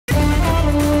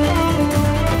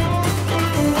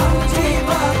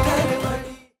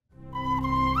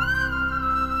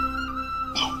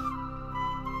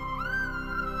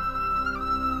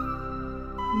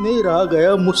नहीं रहा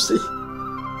गया मुझसे।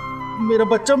 मेरा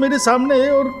बच्चा मेरे सामने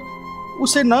है और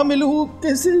उसे ना मिलूं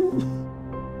कैसे?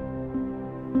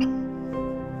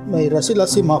 मैं रसीला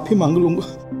से माफी मांग लूंगा।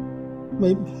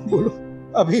 मैं बोलूं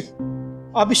अभी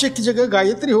अभिषेक की जगह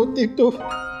गायत्री होती तो।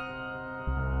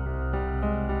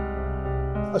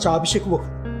 अच्छा अभिषेक, वो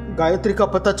गायत्री का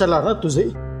पता चला ना तुझे?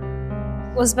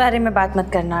 उस बारे में बात मत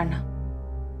करना अर्ना,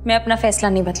 मैं अपना फैसला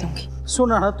नहीं बदलूंगी।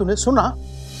 सुना ना तूने, सुना?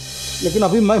 लेकिन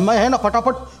अभी मैं है ना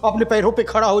फटाफट अपने पैरों पे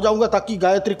खड़ा हो जाऊंगा ताकि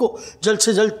गायत्री को जल्द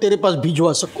से जल्द तेरे पास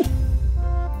भिजवा सकूं।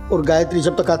 और गायत्री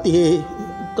जब तक आती है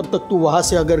तब तक तू वहां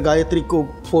से अगर गायत्री को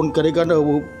फोन करेगा ना,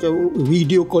 वो क्या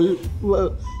वीडियो कॉल,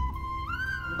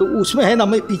 तो उसमें है ना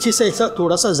मैं पीछे से ऐसा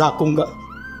थोड़ा सा झांकूंगा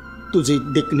तुझे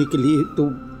देखने के लिए। तो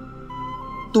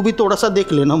तू भी थोड़ा सा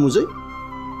देख लेना मुझे।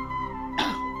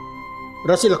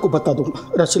 रसीला को बता दूंगा,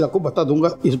 रसीला को बता दूंगा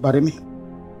इस बारे में।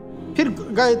 फिर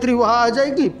गायत्री वहां आ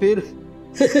जाएगी, फिर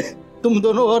तुम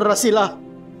दोनों और रसीला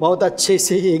बहुत अच्छे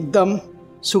से एकदम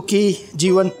सुखी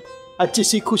जीवन, अच्छी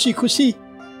सी खुशी खुशी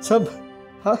सब।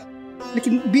 हाँ,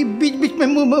 लेकिन बीच बीच में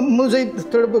मुझे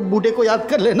थोड़ा बूढ़े को याद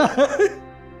कर लेना।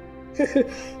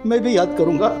 मैं भी याद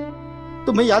करूंगा।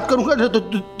 तो मैं याद करूंगा ना, तो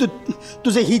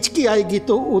तुझे हिचकी आएगी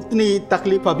तो उतनी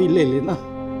तकलीफ अभी ले लेना।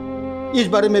 इस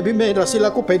बारे में भी मैं रसीला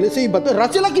को पहले से ही बता।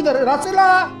 रसीला किधर है? रसीला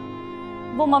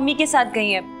वो मम्मी के साथ गई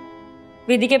है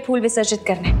वेदी के फूल विसर्जित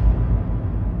करने।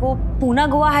 वो पूना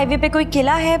गोवा हाईवे पे कोई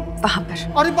किला है वहां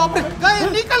पर। अरे बाप रे, गए,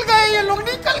 निकल गए ये लोग,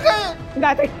 निकल गए।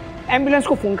 गायत्री एम्बुलेंस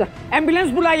को फोन कर, एम्बुलेंस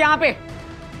बुला यहाँ पे।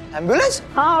 एम्बुलेंस?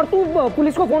 हाँ, और तू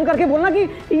पुलिस को फोन करके बोलना कि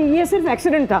ये सिर्फ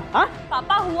एक्सीडेंट था। हाँ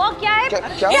पापा, हुआ क्या है?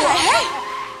 क्या हुआ है?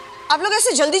 आप लोग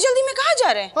ऐसे जल्दी जल्दी में कहाँ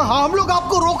जा रहे हैं? हाँ, हम लोग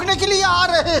आपको रोकने के लिए आ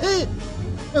रहे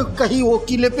हैं। कहीं वो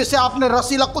किले पे से आपने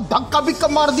रसीला को धक्का भी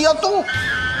कम मार दिया तो?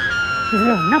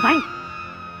 ना भाई,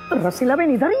 रसीला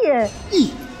बहन इधर ही है।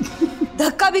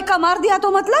 धक्का भी कम मार दिया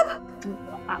तो मतलब?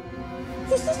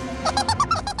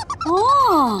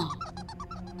 हाँ,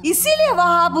 इसीलिए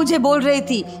वहां आप मुझे बोल रही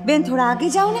थी बहन थोड़ा आगे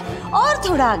जाओ ना, और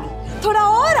थोड़ा आगे, थोड़ा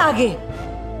और आगे।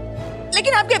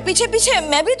 लेकिन आपके पीछे पीछे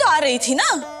मैं भी तो आ रही थी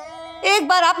ना। एक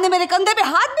बार आपने मेरे कंधे पे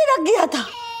हाथ भी रख दिया था,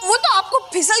 वो तो आपको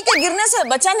फिसल के गिरने से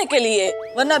बचाने के लिए,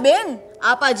 वरना बहन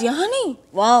आप आज यहाँ नहीं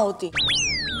वहां होती।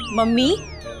 मम्मी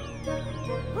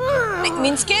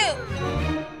मीन्स के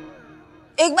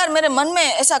एक बार मेरे मन में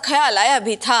ऐसा ख्याल आया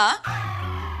भी था।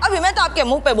 अभी मैं तो आपके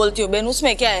मुंह पे बोलती हूँ बहन,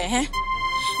 उसमें क्या है?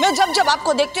 मैं जब जब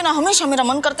आपको देखती हूँ ना, हमेशा मेरा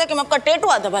मन करता है कि मैं आपका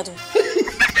टेटुआ दबा दूं।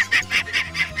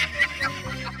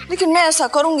 लेकिन मैं ऐसा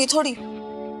करूंगी थोड़ी।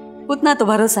 उतना तो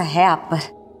भरोसा है आप पर,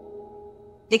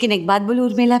 लेकिन एक बात बोलूं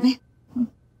उर्मिला में,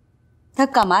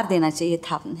 धक्का मार देना चाहिए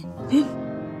था आपने।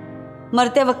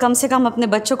 मरते वक्त कम से कम अपने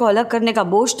बच्चों को अलग करने का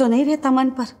बोझ तो नहीं रहता मन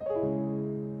पर।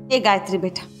 ये गायत्री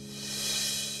बेटा,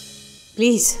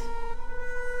 प्लीज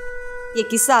ये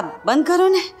किस्सा बंद करो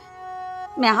ना,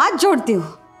 मैं हाथ जोड़ती हूँ।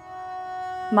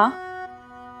 माँ,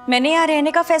 मैंने यहाँ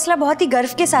रहने का फैसला बहुत ही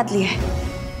गर्व के साथ लिया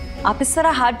है। आप इस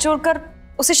तरह हाथ जोड़कर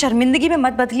उसे शर्मिंदगी में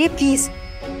मत बदलिए प्लीज।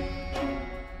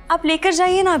 आप लेकर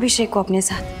जाइए ना अभिषेक को अपने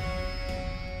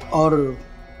साथ। और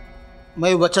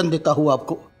मैं वचन देता हूँ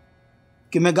आपको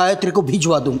कि मैं गायत्री को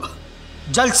भिजवा दूंगा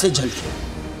जल्द से जल्द।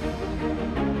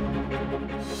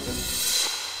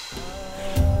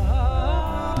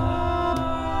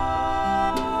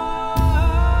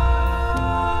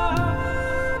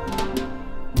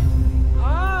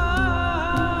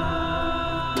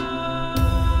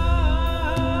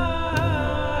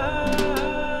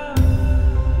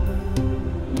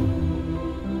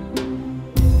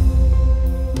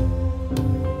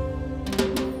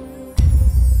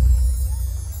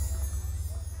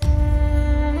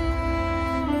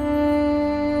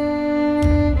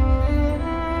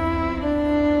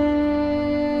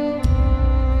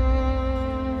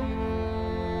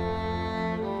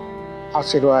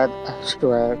 आशीर्वाद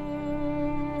आशीर्वाद।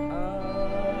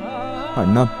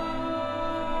 अन्ना,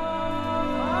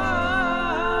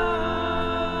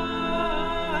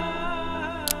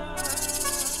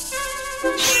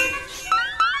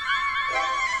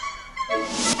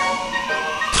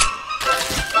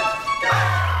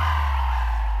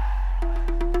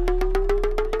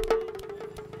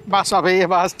 बस अभी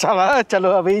बस चला, चलो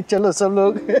अभी चलो सब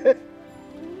लोग।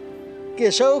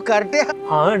 केशव करते।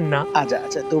 हाँ ना, आजा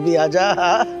आजा, तू भी आजा।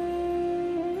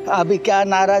 अभी क्या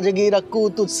नाराजगी रखूं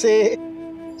तुझसे?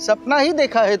 सपना ही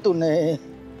देखा है तूने,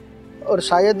 और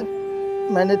शायद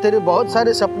मैंने तेरे बहुत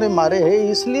सारे सपने मारे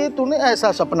हैं, इसलिए तूने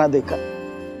ऐसा सपना देखा।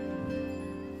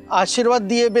 आशीर्वाद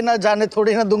दिए बिना जाने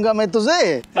थोड़ी ना दूंगा मैं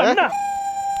तुझे।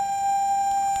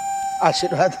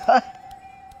 आशीर्वाद।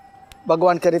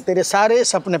 भगवान करे तेरे सारे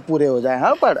सपने पूरे हो जाए।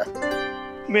 हाँ, पर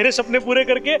मेरे सपने पूरे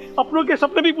करके अपनों के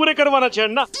सपने भी पूरे करवाना चाहिए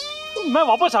अन्ना। मैं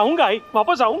वापस आऊंगा,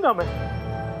 वापस आऊंगा मैं।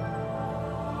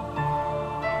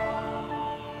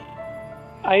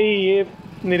 आई ये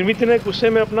निर्मित ने गुस्से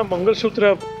में अपना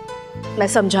मंगलसूत्र। मैं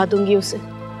समझा दूंगी उसे।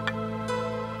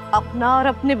 अपना और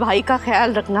अपने भाई का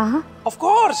ख्याल रखना। हाँ of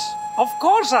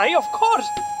course I, of course.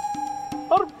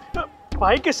 और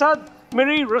भाई के साथ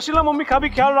मेरी रसीला मम्मी का भी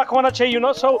ख्याल रखवाना चाहिए, यू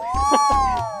नो। सो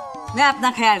मैं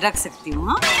अपना ख्याल रख सकती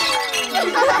हूँ।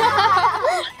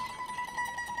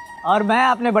 और मैं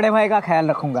अपने बड़े भाई का ख्याल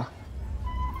रखूंगा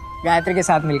गायत्री के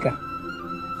साथ मिलकर।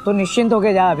 तो निश्चिंत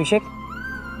होके जा अभिषेक।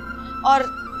 और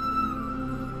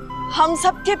हम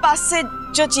सबके पास से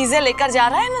जो चीजें लेकर जा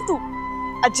रहा है ना तू,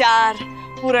 अचार,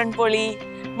 पुरणपोळी,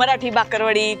 मराठी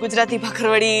भाकरवड़ी, गुजराती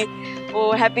भाकरवड़ी,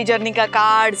 वो हैप्पी जर्नी का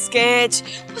कार्ड, स्केच,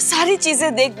 वो सारी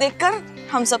चीजें देख देख कर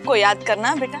हम सबको याद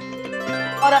करना बेटा।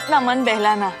 और अपना मन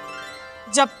बहलाना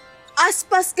जब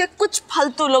आसपास के कुछ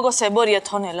फालतू लोगों से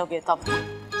बोरियत होने लगे तब।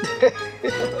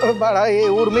 बड़ा ये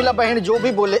उर्मिला बहन जो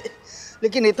भी बोले,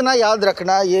 लेकिन इतना याद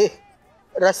रखना, ये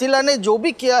रसीला ने जो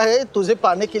भी किया है तुझे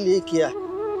पाने के लिए किया है।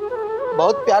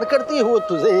 बहुत प्यार करती है वो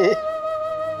तुझे,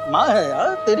 माँ है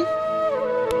यार तेरी।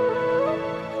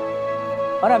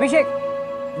 और अभिषेक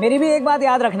मेरी भी एक बात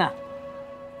याद रखना,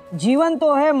 जीवन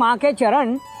तो है माँ के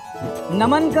चरण,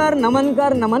 नमन कर नमन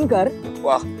कर नमन कर।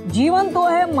 वाह। जीवन तो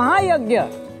है महायज्ञ,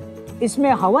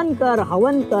 इसमें हवन कर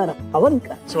हवन कर हवन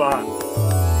कर।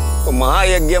 तो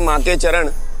महायज्ञ माँ के चरण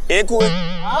एक हुए,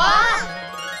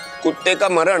 कुत्ते का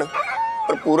मरण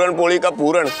और पूरणपोळी का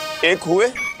पूरण एक हुए।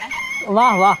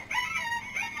 वाह वाह।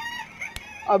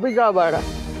 अभी जा बाड़ा,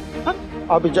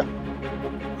 अभी जा।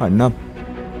 अन्ना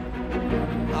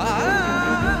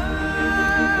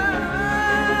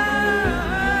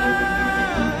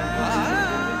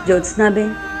ज्योत्सना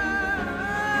बेन,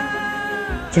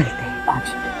 चलते हैं आज।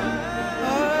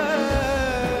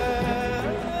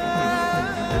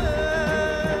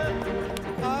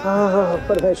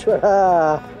 परमेश्वरा।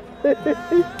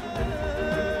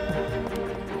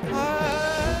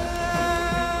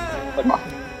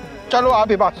 चलो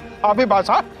अभी बस, अभी बस।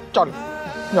 हाँ चलो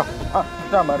जा, हाँ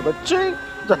जा हमारे बच्चे,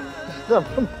 जा, जा,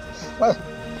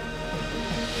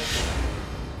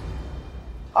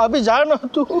 अभी जा ना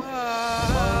तू।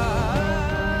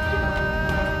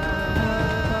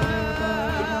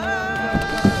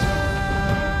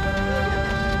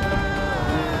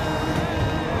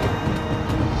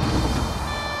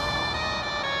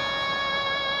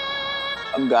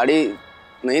 अब गाड़ी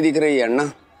नहीं दिख रही है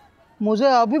अन्ना। मुझे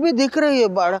अभी भी दिख रही है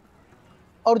बाड़ा,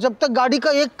 और जब तक गाड़ी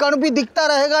का एक कण भी दिखता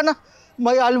रहेगा ना,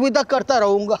 मैं अलविदा करता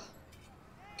रहूंगा।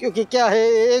 क्योंकि क्या है,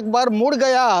 एक बार मुड़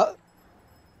गया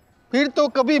फिर तो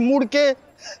कभी मुड़ के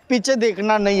पीछे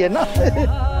देखना नहीं है ना।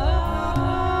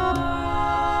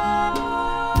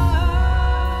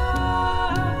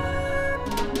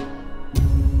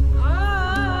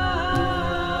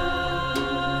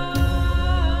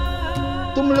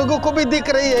 तुम लोगों को भी दिख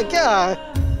रही है क्या?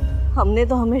 हमने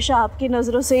तो हमेशा आपकी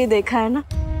नजरों से ही देखा है ना।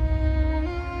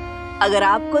 अगर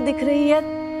आपको दिख रही है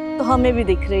तो हमें भी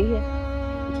दिख रही है।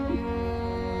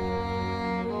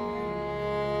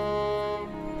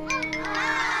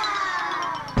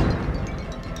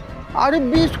 अरे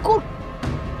बिस्कुट।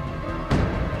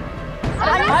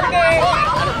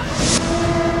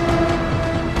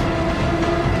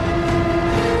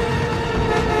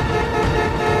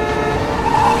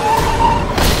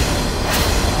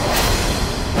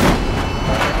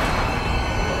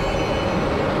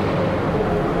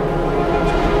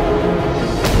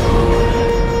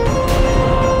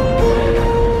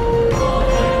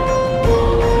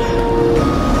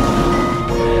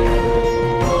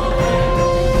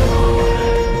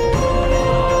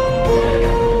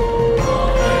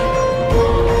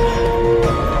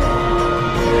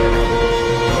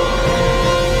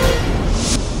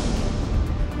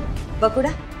 बकुड़ा,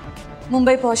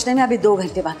 मुंबई पहुंचने में अभी 2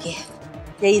 घंटे बाकी है,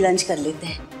 यही लंच कर लेते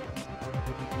हैं।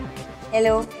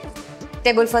 Hello,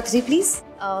 table for 3 please.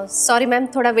 Sorry ma'am,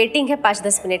 थोड़ा वेटिंग है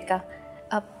 5-10 मिनट का।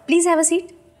 Please have a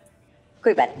seat.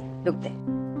 कोई बात नहीं, रुकते।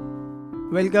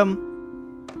 Welcome.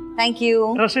 Thank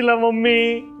you. Rasila mummy,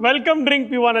 welcome drink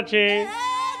पीवाना चाहिए।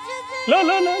 लो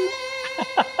लो लो।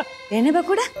 रहने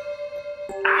बकुड़ा,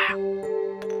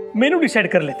 मेनू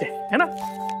डिसाइड कर लेते हैं, है ना?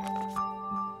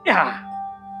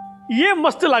 ये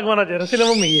मस्त लागवाना चाहिए रसीला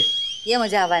मम्मी। ये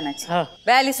मुझे आवाना चाहिए। हाँ।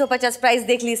 4250 प्राइस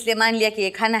देख ली, इसलिए मान लिया कि ये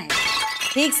खाना है।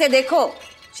 ठीक से देखो,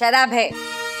 शराब है।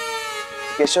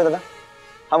 केशव दादा,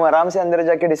 हम आराम से अंदर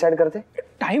जाके डिसाइड करते।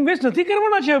 टाइम वेस्ट नहीं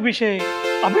करवाना चाहिए अभिषेक,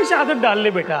 अभी से आदत डाल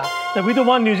ले बेटा, तभी तो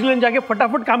वहाँ न्यूजीलैंड जाके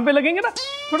फटाफट काम पे लगेंगे ना,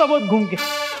 थोड़ा बहुत घूम के।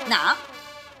 ना,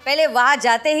 पहले वहां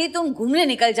जाते ही तुम घूमने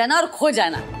निकल जाना और खो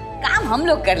जाना, काम हम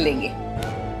लोग कर लेंगे।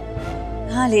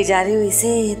 कहाँ ले जा रहे हो इसे?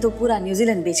 ये तो पूरा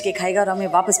न्यूजीलैंड बेच के खाएगा और हमें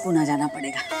वापस पुणे जाना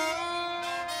पड़ेगा।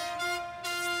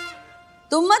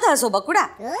 तुम मत हंसो बकुड़ा,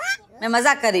 मैं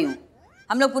मजाक कर रही हूँ।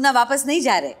 हम लोग पुणे वापस नहीं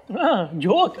जा रहे।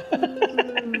 जोक।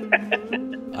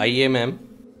 आइए मैम।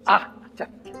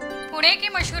 पुणे के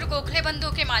मशहूर गोखले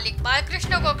बंदूक के मालिक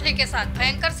बालकृष्ण गोखले के साथ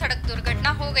भयंकर सड़क दुर्घटना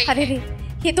हो गई। अरे रे,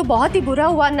 ये तो बहुत ही बुरा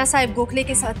हुआ अन्ना साहिब गोखले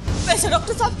के साथ। वैसे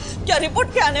डॉक्टर साहब क्या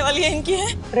रिपोर्ट क्या आने वाली है इनकी है?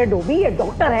 अरे डोबी, ये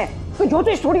डॉक्टर है, कोई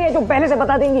ज्योतिष थोड़ी है जो पहले से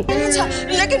बता देंगी। अच्छा,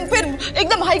 लेकिन फिर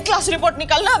एकदम हाई क्लास रिपोर्ट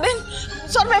निकालना बहन।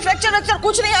 सर में फ्रैक्चर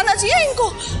कुछ नहीं आना चाहिए इनको।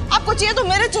 आपको चाहिए तो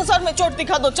मेरे सर में चोट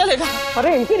दिखा दो, चलेगा।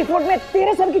 अरे इनकी रिपोर्ट में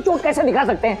तेरे सर की चोट कैसे दिखा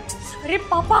सकते हैं? अरे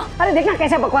पापा, अरे देखना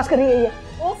कैसे बकवास कर रही है ये।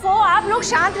 ओफो, आप लोग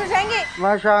शांत हो जाएंगे।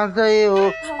 मैं शांत ही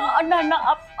हूँ। अन्ना अन्ना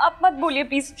आप मत बोलिए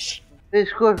प्लीज।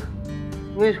 बिस्कुट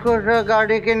बिस्कुट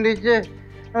गाड़ी के नीचे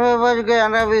बच गया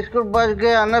ना बिस्कुट, बच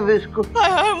गया ना बिस्कुट।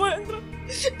 हाय महेंद्र,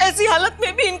 ऐसी हालत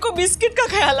में भी इनको बिस्किट का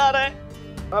ख्याल आ रहा है।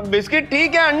 अब बिस्किट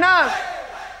ठीक है अन्ना,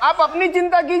 आप अपनी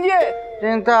चिंता कीजिए।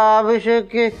 चिंता अभिषेक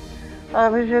की,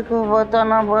 अभिषेक को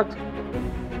बताना मत,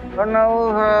 वरना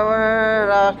वो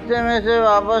रास्ते में से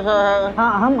वापस आएगा।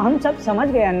 हाँ, हम सब समझ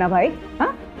गए अन्ना भाई।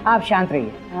 हाँ, आप शांत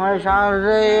रहिए। मैं शांत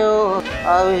रही हूँ।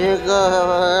 अभिषेक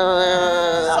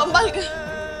संभल के,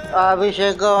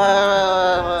 अभिषेक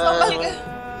संभल के।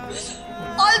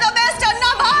 ऑल द बेस्ट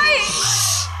अन्ना भाई।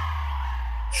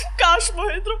 काश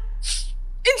महेंद्र,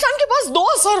 इंसान के पास दो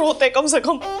सर होते कम से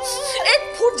कम।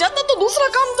 एक फूट जाता तो दूसरा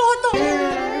काम तो होता।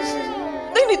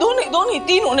 नहीं, दो नहीं,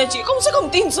 तीन होने चाहिए, कम से कम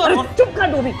 3 सर। चुप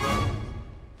कर डोबी,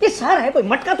 ये सर है, कोई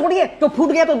मटका थोड़ी है जो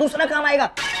फूट गया तो दूसरा काम आएगा।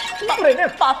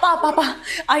 पापा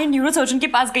आई न्यूरोसर्जन के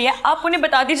पास गई है, आप उन्हें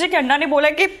बता दीजिए कि अन्ना ने बोला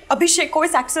कि अभिषेक को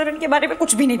इस एक्सीडेंट के बारे में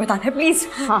कुछ भी नहीं बताना है, प्लीज।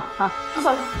 हाँ।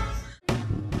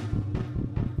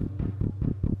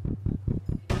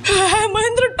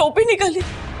 महेंद्र टोपी निकाली,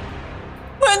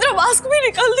 महेंद्र मास्क भी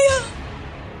निकाल दिया।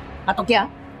 हाँ तो क्या?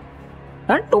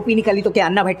 हाँ, टोपी निकाली तो क्या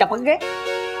अन्ना भाई टपक गए?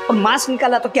 और मास्क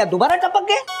निकाला तो क्या दोबारा टपक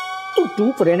गए? तू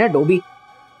चुप रहना डोबी।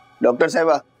 डॉक्टर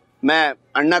साहिबा, मैं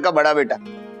अन्ना का बड़ा बेटा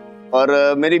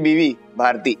और मेरी बीवी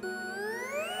भारती।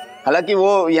 हालांकि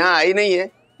वो यहाँ आई नहीं है,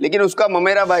 लेकिन उसका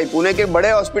ममेरा भाई पुणे के बड़े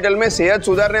हॉस्पिटल में सेहत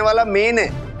सुधारने वाला मेन है।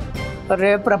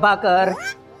 अरे प्रभाकर,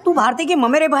 तू भारती के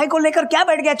ममेरे भाई को लेकर क्या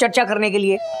बैठ गया चर्चा करने के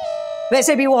लिए?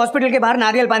 वैसे भी वो हॉस्पिटल के बाहर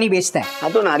नारियल पानी बेचता है।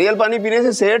 हाँ, तो नारियल पानी पीने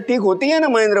से सेहत ठीक होती है ना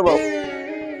महेंद्र बाबू,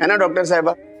 है ना डॉक्टर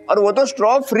साहिबा? और वो तो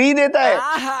स्ट्रॉ फ्री देता है।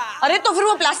 अरे तो फिर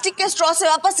वो प्लास्टिक के स्ट्रॉ से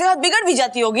वापस सेहत बिगड़ भी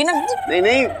जाती होगी ना।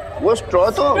 नहीं, वो स्ट्रॉ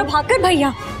तो। प्रभाकर भैया,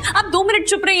 आप 2 मिनट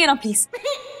चुप रहिए ना प्लीज।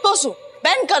 तो सो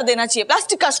बैन कर देना चाहिए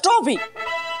प्लास्टिक का स्ट्रॉ भी,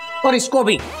 और इसको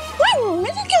भी।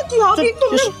 मैंने क्या किया?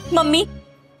 मम्मी,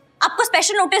 आपको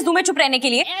स्पेशल नोटिस दूं मैं चुप रहने के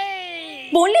लिए?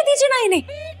 बोलने दीजिए ना इन्हें।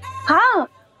 हाँ,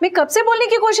 मैं कब से बोलने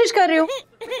की कोशिश कर रही हूँ,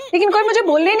 लेकिन कोई मुझे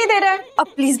बोलने नहीं दे रहा है। अब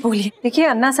प्लीज बोलिए। देखिए,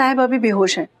 अन्ना साहब अभी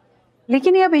बेहोश हैं,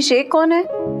 लेकिन ये अभिषेक कौन है?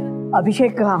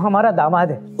 अभिषेक हमारा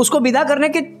दामाद है, उसको विदा करने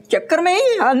के चक्कर में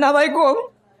ही अन्ना भाई को।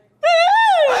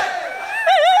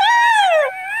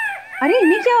 अरे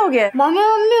इन्हें क्या हो गया?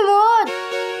 मम्मी मोर।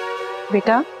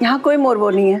 बेटा, यहाँ कोई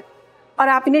मोर नहीं है, और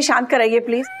आप इन्हें शांत कराइए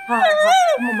प्लीज।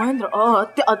 महेंद्र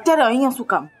અત્યારે અહીંયા શું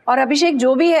કામ? और अभिषेक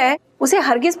जो भी है, उसे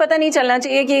हरगिज पता नहीं चलना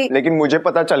चाहिए कि। लेकिन मुझे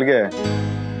पता चल गया है।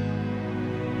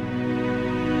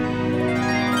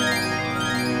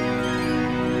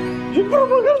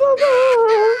 प्रभाकर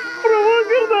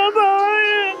दादा,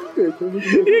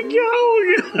 ये क्या हो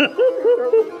गया?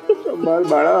 संभाल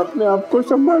बाड़ा, अपने आप को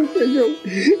संभाल के जाओ।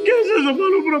 कैसे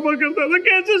संभालू प्रभाकर दादा,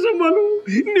 कैसे संभालू?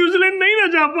 न्यूजीलैंड नहीं ना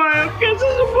जा पाया, कैसे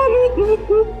संभालू?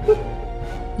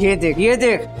 ये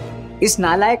देख, इस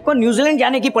नालायक को न्यूजीलैंड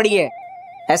जाने की पड़ी है।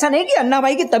 ऐसा नहीं कि अन्ना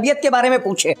भाई की तबीयत के बारे में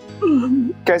पूछे।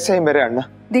 कैसे है मेरे अन्ना?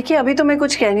 देखिए, अभी तो मैं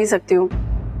कुछ कह नहीं सकती हूँ।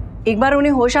 एक बार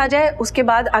उन्हें होश आ जाए, उसके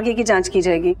बाद आगे की जांच की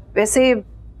जाएगी। वैसे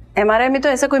MRI में तो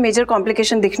ऐसा कोई मेजर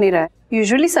कॉम्प्लिकेशन दिख नहीं रहा है।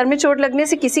 यूजुअली सर में चोट लगने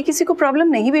से किसी को प्रॉब्लम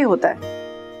नहीं भी होता है।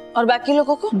 और बाकी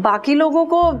लोगों को? बाकी लोगों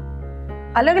को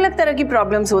अलग अलग तरह की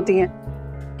प्रॉब्लम्स होती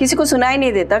हैं। किसी को सुनाई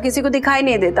नहीं देता, किसी को दिखाई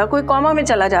नहीं देता, कोई कोमा में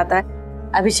चला जाता है।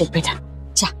 अभिषेक बेटा,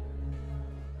 जा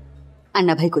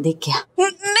अन्ना भाई को देख के आ।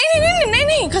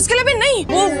 नहीं, खसकेला बहन नहीं।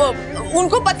 वो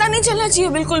उनको पता नहीं चलना चाहिए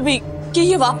बिल्कुल भी कि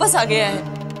ये वापस आ गया है।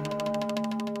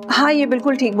 हाँ, ये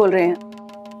बिल्कुल ठीक बोल रहे हैं।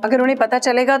 अगर उन्हें पता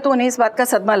चलेगा तो उन्हें इस बात का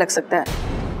सदमा लग सकता है,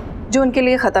 जो उनके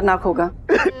लिए खतरनाक होगा।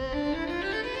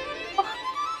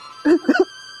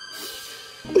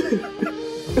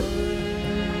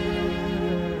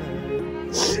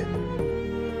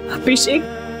 अभिषेक,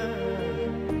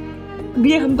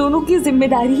 ये हम दोनों की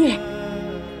जिम्मेदारी है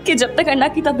कि जब तक अन्ना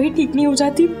की तबीयत ठीक नहीं हो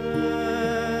जाती,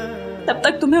 तब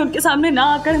तक तुम्हें उनके सामने ना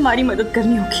आकर हमारी मदद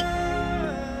करनी होगी।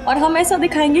 और हम ऐसा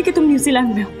दिखाएंगे कि तुम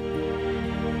न्यूजीलैंड में हो।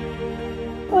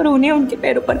 और उन्हें उनके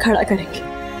पैरों पर खड़ा करेंगे।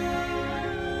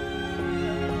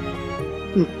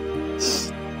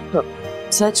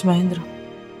 सच महेंद्र,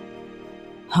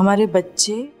 हमारे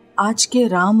बच्चे आज के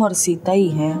राम और सीता ही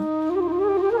हैं।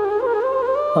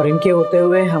 और इनके होते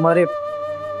हुए हमारे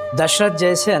दशरथ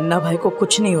जैसे अन्ना भाई को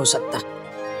कुछ नहीं हो सकता।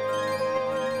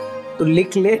 तो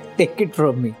लिख ले, टेक इट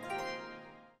फ्रॉम मी।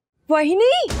 वही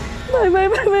नहीं,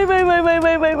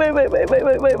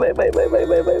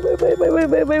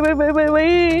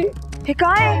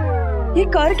 ये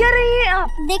कर क्या रही है आप?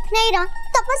 दिख नहीं रहा,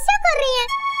 तपस्या कर रही है।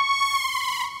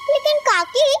 लेकिन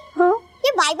काकी,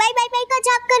 ये बाय बाय बाय बाय का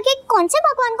जाप करके कौन से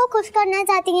भगवान को खुश करना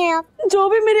चाहती हैं आप? जो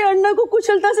भी मेरे अन्ना को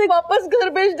कुशलता से वापस घर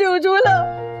भेज दे उज्ज्वला।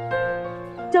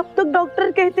 जब तक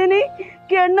डॉक्टर कहते नहीं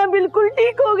कि अन्ना बिल्कुल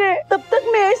ठीक हो गए, तब तक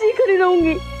मैं ऐसी ही खड़ी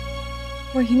रहूंगी।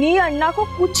 वही नहीं, अन्ना को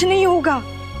कुछ नहीं होगा,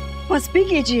 बस भी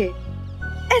कीजिए।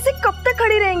 ऐसे कब तक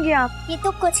खड़ी रहेंगे आप? ये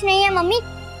तो कुछ नहीं है मम्मी।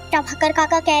 प्रभाकर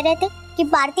काका कह रहे थे कि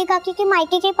भारती काकी के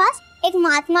मायके के पास एक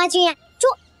महात्मा जी हैं जो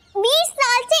 20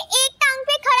 साल से एक टांग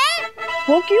पे खड़े हैं।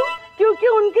 वो क्यों? क्योंकि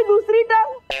उनकी दूसरी टांग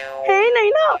है ही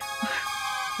नहीं ना।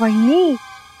 वही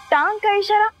टांग का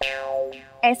इशारा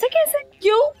ऐसे कैसे?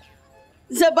 क्यों?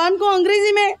 जबान को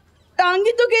अंग्रेजी में टांग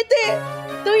ही तो कहते हैं,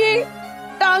 तो ये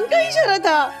टांग का इशारा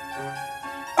था।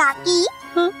 काकी,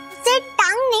 से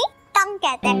टांग नहीं, टांग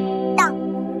कहते हैं,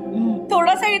 टांग।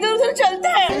 थोड़ा सा इधर उधर चलता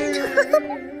है।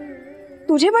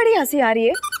 तुझे बड़ी हंसी आ रही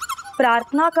है।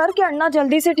 प्रार्थना कर कि अन्ना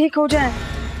जल्दी से ठीक हो जाए,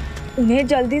 उन्हें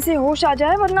जल्दी से होश आ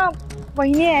जाए, वरना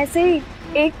वही ऐसे ही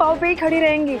एक पाँव पे ही खड़ी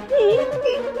रहेंगी।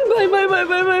 भाई भाई भाई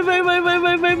भाई भाई भाई भाई भाई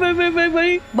भाई भाई भाई भाई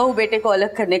भाई। बहू बेटे को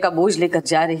अलग करने का बोझ लेकर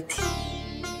जा रही थी,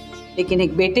 लेकिन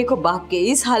एक बेटे को बाप के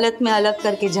इस हालत में अलग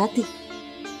करके जाती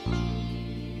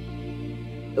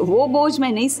तो वो बोझ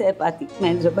मैं नहीं सह पाती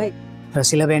महेंद्र भाई।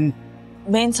 रसीला बहन,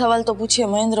 मेन सवाल तो पूछिए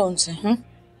महेंद्र उनसे।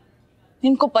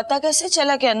 इनको पता कैसे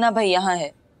चला कि अन्ना भाई यहाँ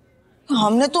है?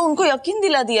 हमने तो उनको यकीन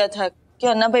दिला दिया था कि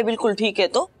अन्ना भाई बिल्कुल ठीक है।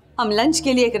 तो हम लंच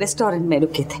के लिए एक रेस्टोरेंट में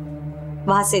रुके थे,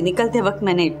 वहाँ से निकलते वक्त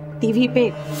मैंने टीवी पे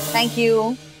थैंक यू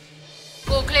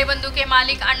गोखले बंधु के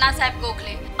मालिक अन्ना साहब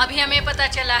गोखले, अभी हमें पता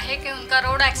चला है कि उनका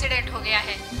रोड एक्सीडेंट हो गया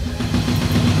है।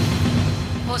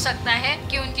 हो सकता है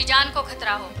कि उनकी जान को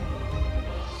खतरा हो।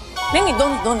 नहीं,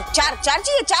 दोनों चार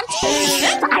चाहिए।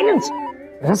 साइलेंस।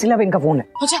 रसीला बहन का फोन है।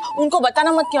 अच्छा, उनको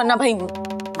बताना मत कि अन्ना भाई।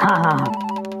 हाँ।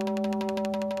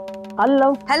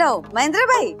 हेलो हेलो महेंद्र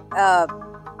भाई,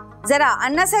 जरा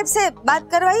अन्ना साहब से बात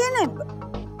करवाइए ना,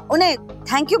 उन्हें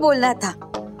थैंक यू बोलना था।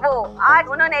 वो आज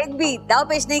उन्होंने एक भी दाव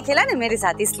पेश नहीं खेला ना मेरे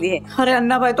साथ, इसलिए। अरे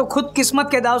अन्ना भाई तो खुद किस्मत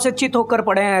के दाव से चित होकर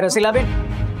पड़े हैं रसीला बहन।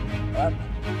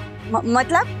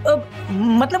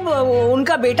 मतलब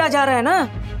उनका बेटा जा रहा है ना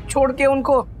छोड़ के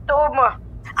उनको, तो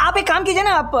आप एक काम कीजिए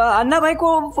ना, आप अन्ना भाई को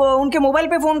उनके मोबाइल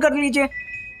पे फोन कर लीजिए।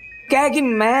 क्या है कि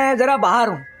मैं जरा बाहर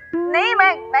हूँ। नहीं,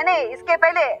 मैंने इसके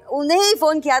पहले उन्हें ही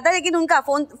फोन किया था, लेकिन उनका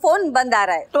फोन बंद आ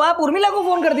रहा है। तो आप उर्मिला को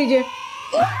फोन कर दीजिए,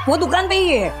 वो दुकान पे ही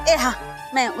है। हाँ,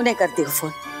 मैं उन्हें करती हूँ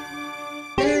फोन।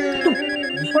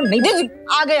 नहीं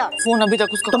आ गया फोन, अभी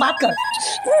तक उसको। तो बात कर।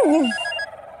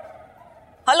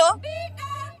 हेलो,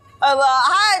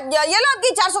 हाँ ये लो आपकी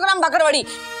 400 ग्राम भकरवड़ी।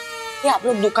 ये आप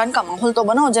लोग दुकान का माहौल तो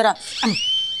बनाओ जरा।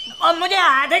 और मुझे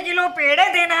आधे किलो पेड़े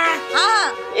देना है।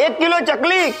 हाँ, 1 किलो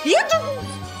चकली। ये तो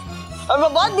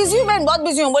बहुत बिजी हूँ बहन, बहुत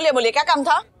बिजी हूँ। बोलिए क्या काम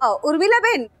था? उर्मिला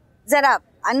बहन, जरा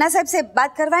अन्ना साहब से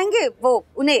बात करवाएंगे, वो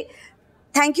उन्हें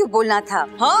थैंक यू बोलना था।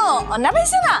 हाँ, अन्ना भाई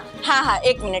से ना। हाँ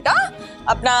 1 मिनट।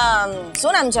 अपना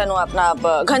सोनाम जानू, अपना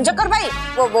घनचक्कर भाई,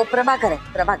 वो प्रभाकर है,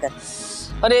 प्रभाकर।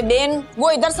 अरे बेन, वो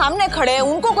इधर सामने खड़े हैं,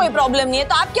 उनको कोई प्रॉब्लम नहीं है,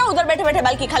 तो आप क्या उधर बैठे बैठे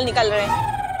बाल की खाल निकाल रहे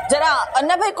हैं? जरा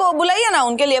अन्ना भाई को बुलाइए ना,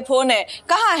 उनके लिए फोन है।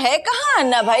 कहाँ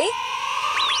अन्ना भाई?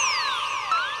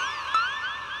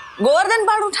 गोवर्धन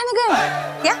पहाड़ उठाने गए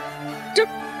क्या?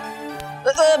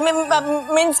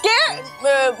 मीन्स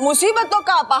के मुसीबतों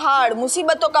का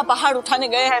पहाड़ उठाने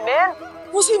गए हैं बेन।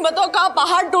 मुसीबतों का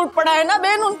पहाड़ टूट पड़ा है ना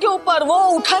बेन उनके ऊपर, वो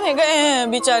उठाने गए हैं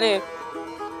बेचारे।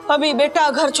 अभी बेटा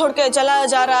घर छोड़ के चला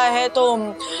जा रहा है, तो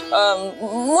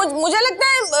मुझे लगता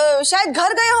है शायद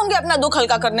घर गए होंगे अपना दुख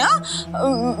हल्का करने।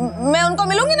 मैं उनको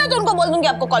मिलूंगी ना तो उनको बोल दूंगी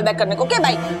आपको कॉल बैक करने को। क्या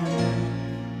बाय?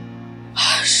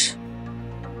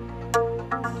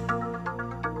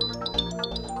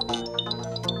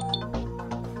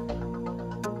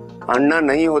 अन्ना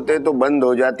नहीं होते तो बंद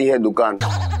हो जाती है दुकान,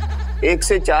 1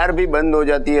 से 4 भी बंद हो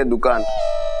जाती है दुकान।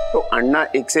 तो अन्ना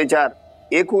 1 से 4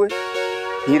 1 हुए,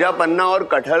 हीरा पन्ना और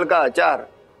कटहल का अचार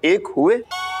 1 हुए।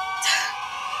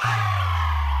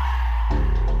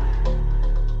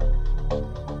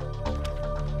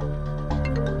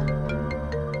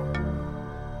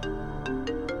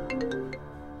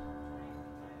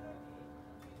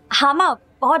 हाँ माँ,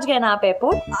 पहुंच गए ना आप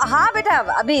एयरपोर्ट? हाँ बेटा,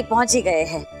 अभी पहुंच ही गए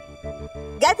हैं।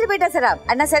 गायत्री बेटा जरा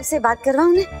अन्ना साहब से बात करवाओ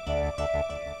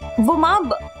उन्हें। वो माँ,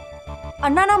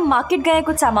 अन्ना ना मार्केट गए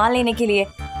कुछ सामान लेने के लिए।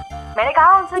 मैंने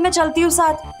कहा उनसे मैं चलती हूँ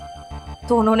साथ,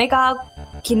 तो उन्होंने कहा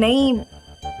कि नहीं,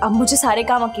 अब मुझे सारे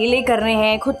काम अकेले करने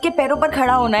हैं, खुद के पैरों पर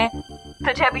खड़ा होना है,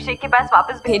 तुझे अभिषेक के पास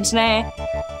वापस भेजना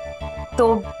है।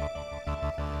 तो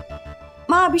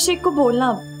माँ अभिषेक को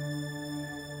बोलना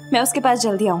मैं उसके पास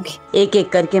जल्दी आऊंगी। एक एक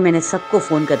करके मैंने सबको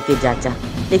फोन करके जांचा,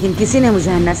 लेकिन किसी ने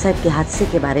मुझे अन्ना साहब के हादसे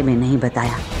के बारे में नहीं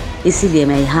बताया, इसीलिए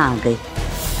मैं यहाँ आ गई।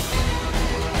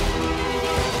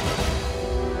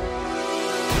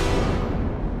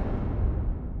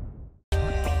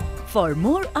 For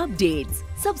more updates,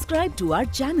 subscribe to our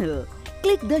channel,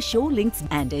 click the show links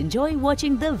and enjoy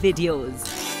watching the videos.